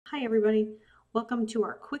Hi everybody, welcome to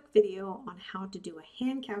our quick video on how to do a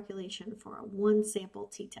hand calculation for a one sample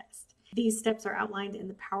t-test. These steps are outlined in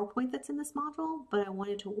the PowerPoint that's in this module, but I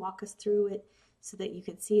wanted to walk us through it so that you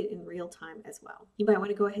can see it in real time as well. You might want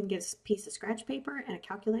to go ahead and get a piece of scratch paper and a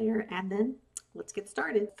calculator, and then let's get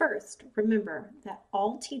started. First, remember that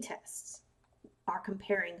all t-tests are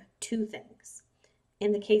comparing two things.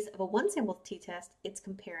 In the case of a one sample t-test, it's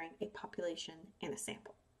comparing a population and a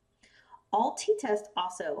sample. All t-tests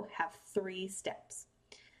also have three steps.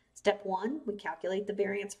 Step 1, we calculate the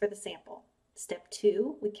variance for the sample. Step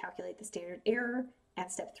 2, we calculate the standard error. And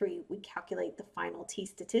step 3, we calculate the final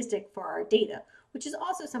t-statistic for our data, which is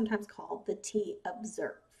also sometimes called the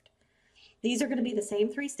t-observed. These are going to be the same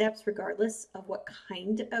three steps regardless of what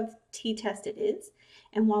kind of t-test it is.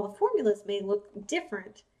 And while the formulas may look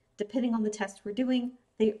different depending on the test we're doing,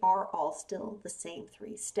 they are all still the same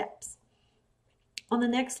three steps. On the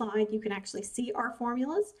next slide, you can actually see our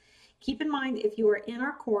formulas. Keep in mind, if you are in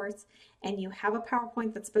our course and you have a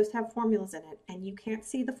PowerPoint that's supposed to have formulas in it and you can't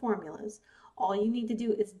see the formulas, all you need to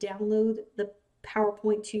do is download the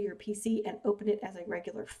PowerPoint to your PC and open it as a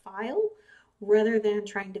regular file rather than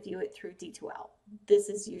trying to view it through D2L. This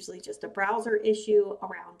is usually just a browser issue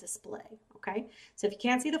around display, okay? So if you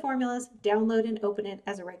can't see the formulas, download and open it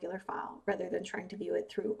as a regular file rather than trying to view it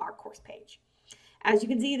through our course page. As you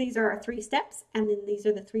can see, these are our three steps, and then these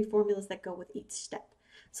are the three formulas that go with each step.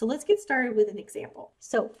 So let's get started with an example.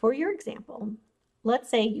 So for your example, let's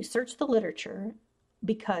say you search the literature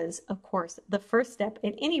because, of course, the first step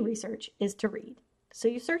in any research is to read. So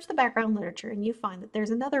you search the background literature and you find that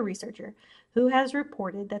there's another researcher who has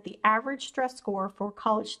reported that the average stress score for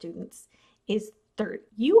college students is 30.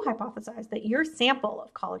 You hypothesize that your sample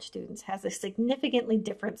of college students has a significantly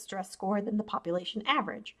different stress score than the population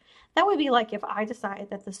average. That would be like if I decide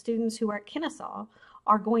that the students who are at Kennesaw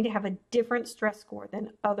are going to have a different stress score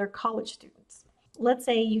than other college students. Let's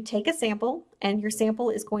say you take a sample and your sample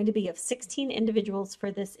is going to be of 16 individuals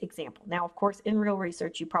for this example. Now, of course, in real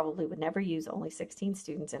research, you probably would never use only 16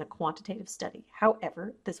 students in a quantitative study.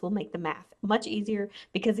 However, this will make the math much easier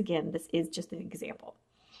because, again, this is just an example.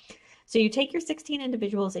 So you take your 16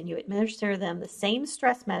 individuals and you administer them the same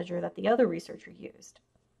stress measure that the other researcher used.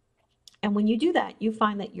 And when you do that, you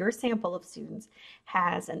find that your sample of students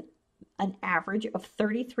has an average of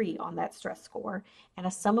 33 on that stress score and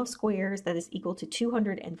a sum of squares that is equal to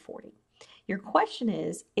 240. Your question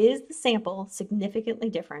is the sample significantly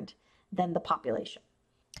different than the population?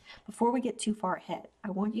 Before we get too far ahead,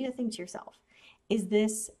 I want you to think to yourself, is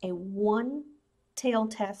this a one-tail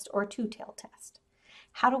test or a two-tail test?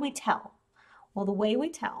 How do we tell? Well, the way we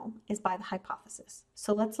tell is by the hypothesis.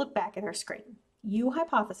 So let's look back at our screen. You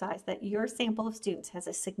hypothesize that your sample of students has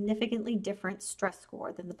a significantly different stress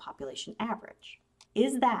score than the population average.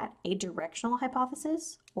 Is that a directional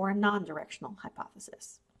hypothesis or a non-directional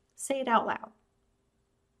hypothesis? Say it out loud.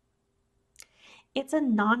 It's a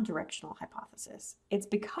non-directional hypothesis. It's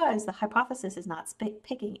because the hypothesis is not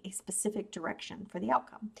picking a specific direction for the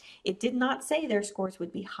outcome. It did not say their scores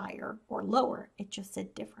would be higher or lower. It just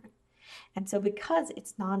said different. And so because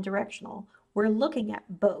it's non-directional, we're looking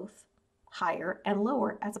at both higher and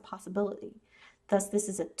lower as a possibility. Thus, this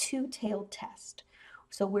is a two-tailed test.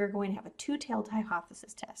 So we're going to have a two-tailed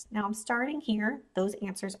hypothesis test. Now I'm starting here. Those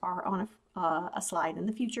answers are on a slide in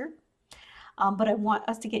the future. But I want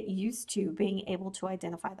us to get used to being able to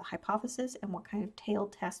identify the hypothesis and what kind of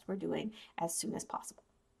tailed test we're doing as soon as possible.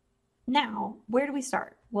 Now, where do we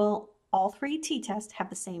start? Well, all three t-tests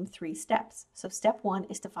have the same three steps. So step 1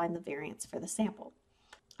 is to find the variance for the sample.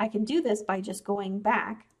 I can do this by just going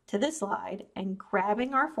back to this slide and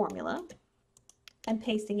grabbing our formula and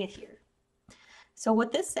pasting it here. So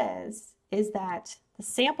what this says is that the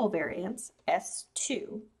sample variance,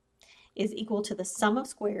 S2, is equal to the sum of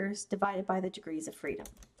squares divided by the degrees of freedom.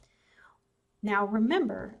 Now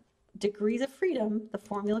remember, degrees of freedom, the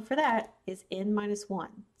formula for that is n minus 1.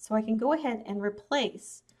 So I can go ahead and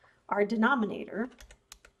replace our denominator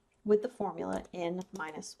with the formula n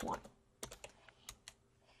minus 1.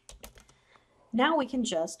 Now we can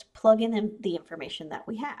just plug in the information that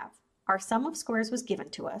we have. Our sum of squares was given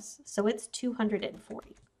to us, so it's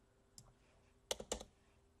 240.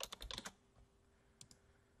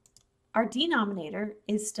 Our denominator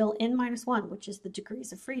is still n minus 1, which is the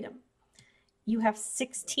degrees of freedom. You have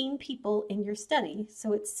 16 people in your study,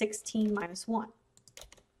 so it's 16 minus 1.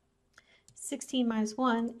 16 minus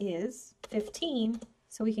 1 is 15,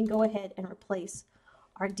 so we can go ahead and replace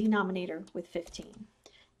our denominator with 15.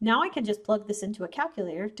 Now I can just plug this into a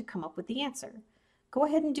calculator to come up with the answer. Go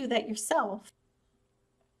ahead and do that yourself.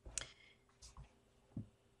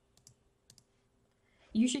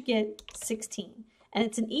 You should get 16. and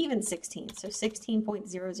it's an even 16, so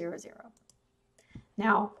 16.000.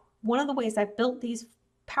 Now, one of the ways I've built these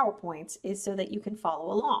PowerPoints is so that you can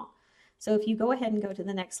follow along. So if you go ahead and go to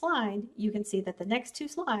the next slide, you can see that the next two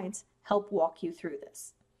slides help walk you through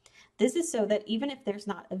this. This is so that even if there's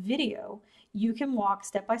not a video, you can walk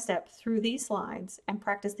step by step through these slides and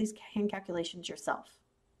practice these hand calculations yourself.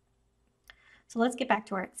 So let's get back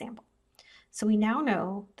to our example. So we now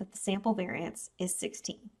know that the sample variance is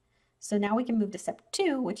 16. So now we can move to step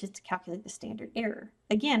 2, which is to calculate the standard error.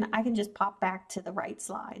 Again, I can just pop back to the right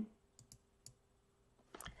slide,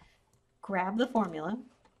 grab the formula,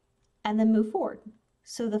 and then move forward.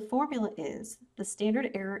 So the formula is the standard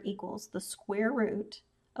error equals the square root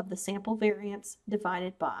of the sample variance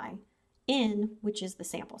divided by n, which is the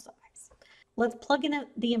sample size. Let's plug in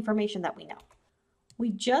the information that we know. We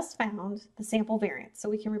just found the sample variance, so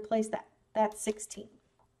we can replace that. That's 16.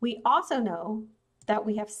 We also know that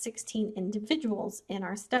we have 16 individuals in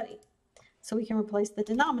our study. So we can replace the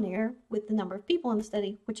denominator with the number of people in the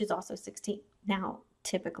study, which is also 16. Now,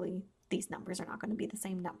 typically, these numbers are not going to be the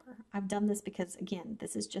same number. I've done this because, again,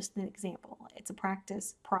 this is just an example. It's a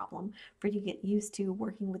practice problem for you to get used to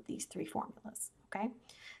working with these three formulas, okay?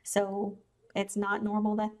 So it's not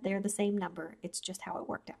normal that they're the same number. It's just how it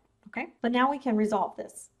worked out, okay? But now we can resolve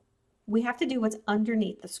this. We have to do what's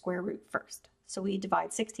underneath the square root first. So we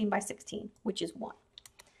divide 16 by 16, which is 1.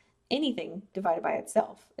 Anything divided by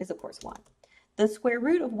itself is, of course, 1. The square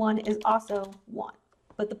root of 1 is also 1,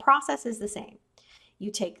 but the process is the same. You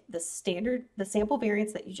take the sample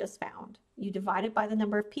variance that you just found, you divide it by the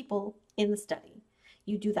number of people in the study.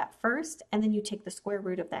 You do that first, and then you take the square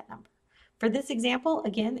root of that number. For this example,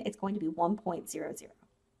 again, it's going to be 1.00.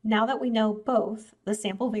 Now that we know both the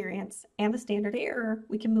sample variance and the standard error,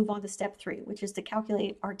 we can move on to step 3, which is to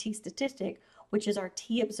calculate our t-statistic, which is our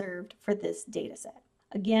t observed for this data set.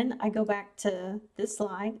 Again, I go back to this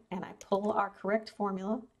slide and I pull our correct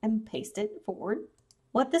formula and paste it forward.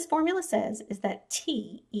 What this formula says is that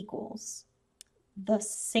t equals the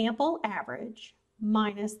sample average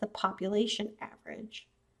minus the population average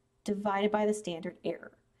divided by the standard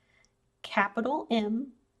error. Capital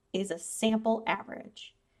M is a sample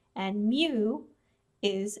average, and mu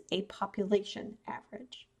is a population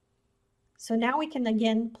average. So now we can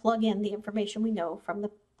again plug in the information we know from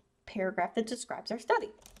the paragraph that describes our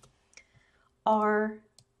study. Our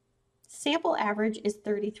sample average is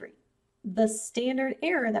 33. The standard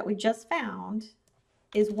error that we just found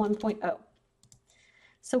is 1.0.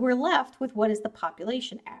 So we're left with what is the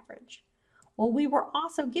population average. Well, we were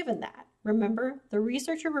also given that. Remember, the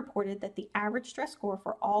researcher reported that the average stress score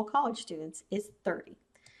for all college students is 30.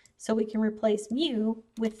 So we can replace mu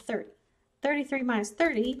with 30. 33 minus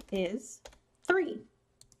 30 is 3.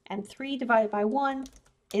 And 3 divided by 1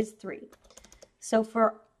 is 3. So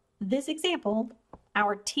for this example,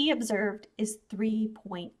 our t observed is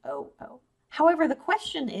 3.00. However, the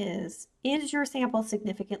question is your sample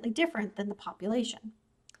significantly different than the population?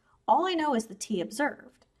 All I know is the t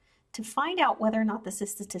observed. To find out whether or not this is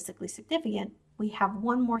statistically significant, we have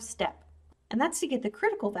one more step, and that's to get the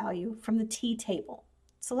critical value from the t table.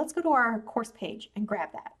 So let's go to our course page and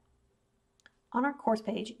grab that. On our course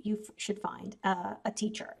page, you should find a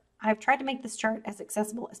t-chart. I've tried to make this chart as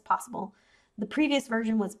accessible as possible. The previous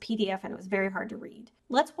version was PDF and it was very hard to read.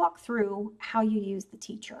 Let's walk through how you use the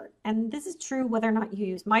t-chart. And this is true whether or not you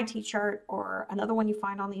use my t-chart or another one you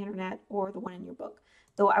find on the internet or the one in your book.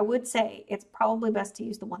 Though I would say it's probably best to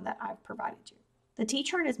use the one that I've provided you. The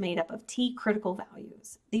t-chart is made up of t critical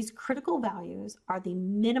values. These critical values are the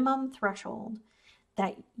minimum threshold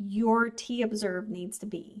that your t observed needs to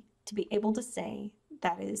be able to say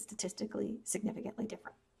that it is statistically significantly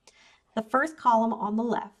different. The first column on the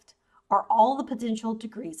left are all the potential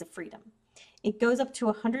degrees of freedom. It goes up to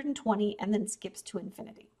 120 and then skips to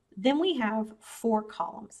infinity. Then we have 4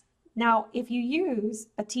 columns. Now, if you use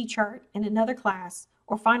a t-chart in another class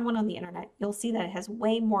or find one on the internet, you'll see that it has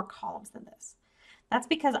way more columns than this. That's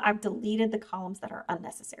because I've deleted the columns that are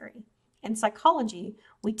unnecessary. In psychology,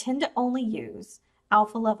 we tend to only use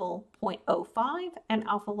alpha level 0.05 and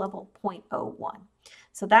alpha level 0.01.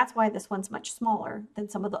 So that's why this one's much smaller than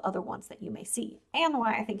some of the other ones that you may see, and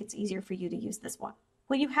why I think it's easier for you to use this one.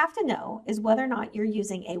 What you have to know is whether or not you're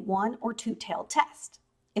using a 1- or 2-tailed test.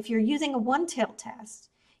 If you're using a 1-tailed test,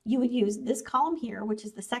 you would use this column here, which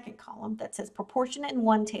is the second column that says proportionate in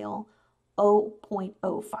one tail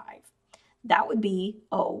 0.05. That would be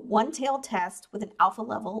a 1-tailed test with an alpha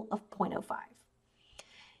level of 0.05.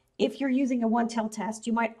 If you're using a 1-tailed test,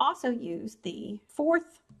 you might also use the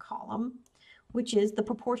 4th column, which is the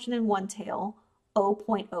proportion in one tail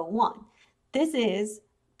 0.01. This is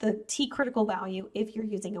the t critical value if you're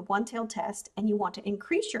using a one-tailed test and you want to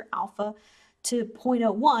increase your alpha to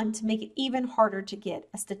 0.01 to make it even harder to get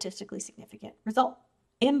a statistically significant result.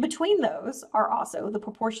 In between those are also the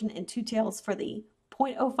proportion in two tails for the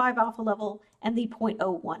 0.05 alpha level and the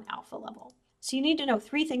 0.01 alpha level. So you need to know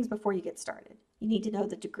three things before you get started. You need to know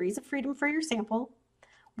the degrees of freedom for your sample,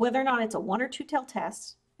 whether or not it's a one or two tail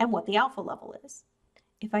test, and what the alpha level is.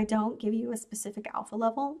 If I don't give you a specific alpha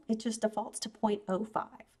level, it just defaults to 0.05.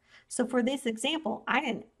 So for this example, I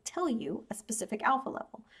didn't tell you a specific alpha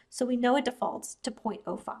level, so we know it defaults to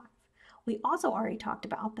 0.05. We also already talked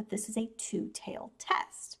about that this is a two-tailed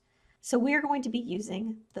test. So we're going to be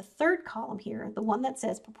using the third column here, the one that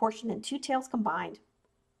says proportion in two tails combined,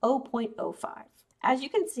 0.05. As you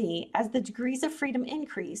can see, as the degrees of freedom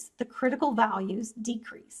increase, the critical values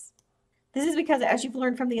decrease. This is because, as you've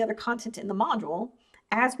learned from the other content in the module,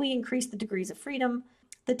 as we increase the degrees of freedom,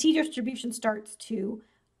 the t-distribution starts to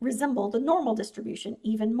resemble the normal distribution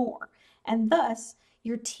even more, and thus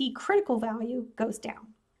your t-critical value goes down.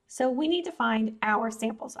 So we need to find our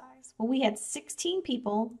sample size. Well, we had 16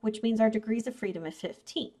 people, which means our degrees of freedom is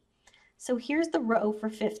 15. So here's the row for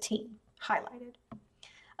 15, highlighted.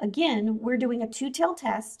 Again, we're doing a two-tailed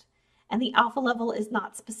test, and the alpha level is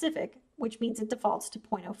not specific, which means it defaults to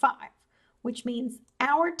 0.05, which means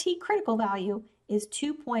our t-critical value is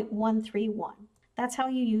 2.131. That's how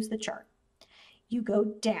you use the chart. You go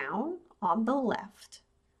down on the left,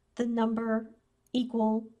 the number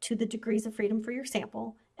equal to the degrees of freedom for your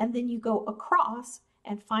sample, and then you go across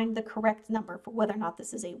and find the correct number for whether or not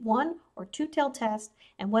this is a one or two-tailed test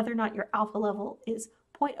and whether or not your alpha level is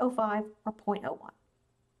 0.05 or 0.01.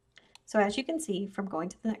 So as you can see from going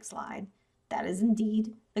to the next slide, that is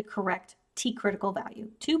indeed the correct t-critical value,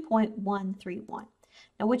 2.131.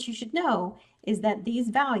 Now what you should know is that these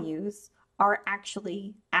values are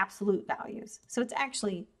actually absolute values. So it's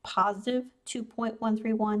actually positive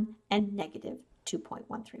 2.131 and negative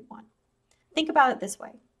 2.131. Think about it this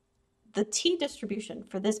way. The t-distribution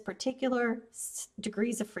for this particular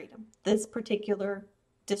degrees of freedom, this particular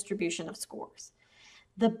distribution of scores,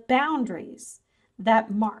 the boundaries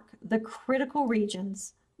that mark the critical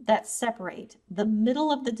regions that separate the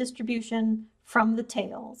middle of the distribution from the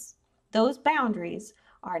tails, those boundaries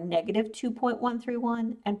are negative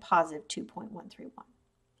 2.131 and positive 2.131.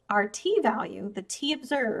 Our t-value, the t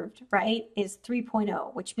observed, right, is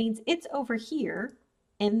 3.0, which means it's over here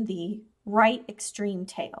in the right extreme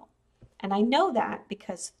tail. And I know that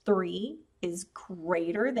because 3 is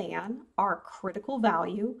greater than our critical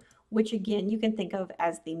value, which again you can think of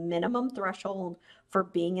as the minimum threshold for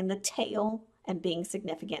being in the tail and being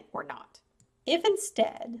significant or not. If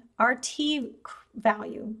instead our t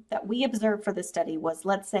value that we observed for the study was,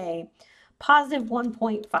 let's say, positive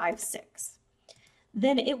 1.56,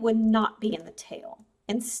 then it would not be in the tail.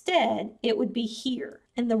 Instead, it would be here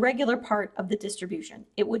in the regular part of the distribution.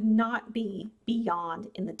 It would not be beyond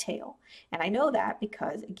in the tail. And I know that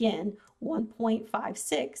because, again,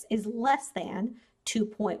 1.56 is less than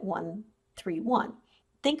 2.131.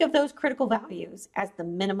 Think of those critical values as the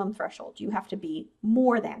minimum threshold. You have to be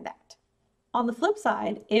more than that. On the flip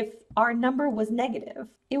side, if our number was negative,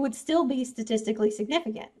 it would still be statistically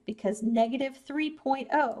significant because negative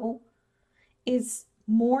 3.0 is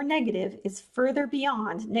more negative, is further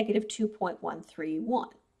beyond negative 2.131.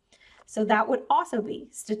 So that would also be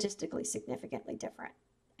statistically significantly different.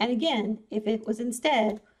 And again, if it was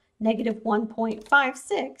instead negative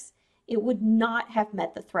 1.56, it would not have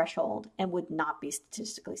met the threshold and would not be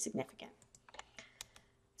statistically significant.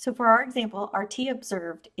 So for our example, our t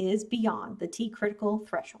observed is beyond the t critical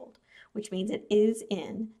threshold, which means it is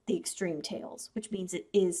in the extreme tails, which means it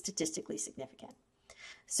is statistically significant.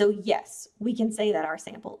 So yes, we can say that our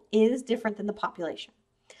sample is different than the population.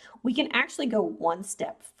 We can actually go one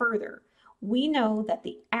step further. We know that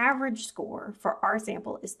the average score for our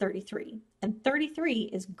sample is 33, and 33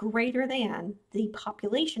 is greater than the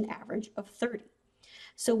population average of 30.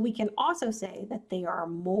 So we can also say that they are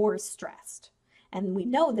more stressed. And we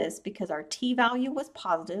know this because our t-value was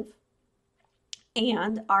positive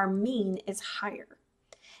and our mean is higher.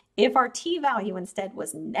 If our t-value instead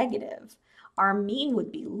was negative, our mean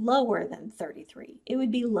would be lower than 33. It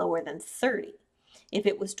would be lower than 30. If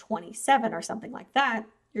it was 27 or something like that,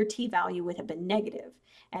 your t-value would have been negative.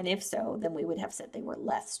 And if so, then we would have said they were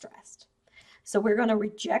less stressed. So we're going to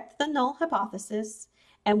reject the null hypothesis,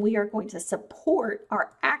 and we are going to support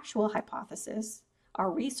our actual hypothesis,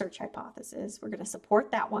 our research hypothesis. We're going to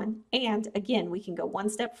support that one. And again, we can go one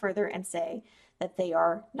step further and say that they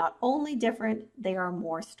are not only different, they are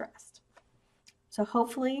more stressed. So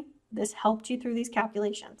hopefully this helped you through these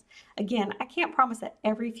calculations. Again, I can't promise that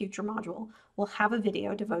every future module will have a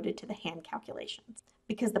video devoted to the hand calculations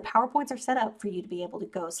because the PowerPoints are set up for you to be able to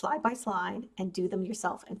go slide by slide and do them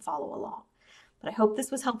yourself and follow along. But I hope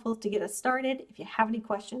this was helpful to get us started. If you have any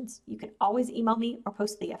questions, you can always email me or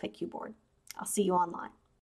post to the FAQ board. I'll see you online.